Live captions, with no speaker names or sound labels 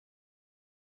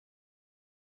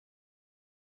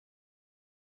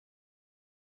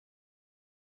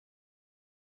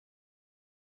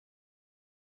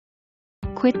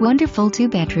adequate wonderful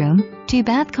 2-bedroom,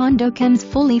 2-bath condo comes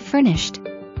fully furnished.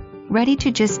 Ready to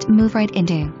just move right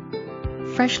into.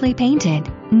 Freshly painted,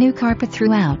 new carpet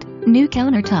throughout, new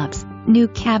countertops, new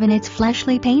cabinets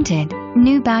freshly painted,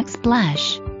 new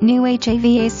backsplash, new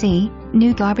HAVAC,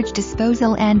 new garbage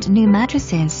disposal and new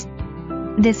mattresses.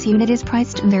 This unit is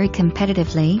priced very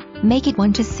competitively. Make it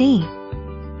one to see.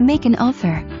 Make an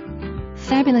offer.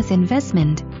 Fabulous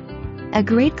investment. A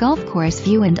great golf course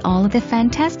view and all of the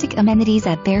fantastic amenities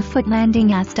at Barefoot Landing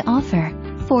has to offer.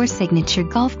 4 signature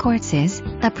golf courses,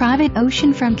 a private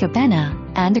oceanfront cabana,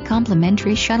 and a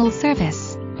complimentary shuttle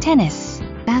service, tennis,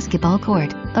 basketball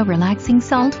court, a relaxing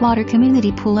saltwater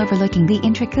community pool overlooking the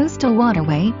Intracoastal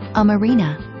Waterway, a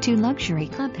marina, 2 luxury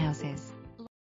clubhouses.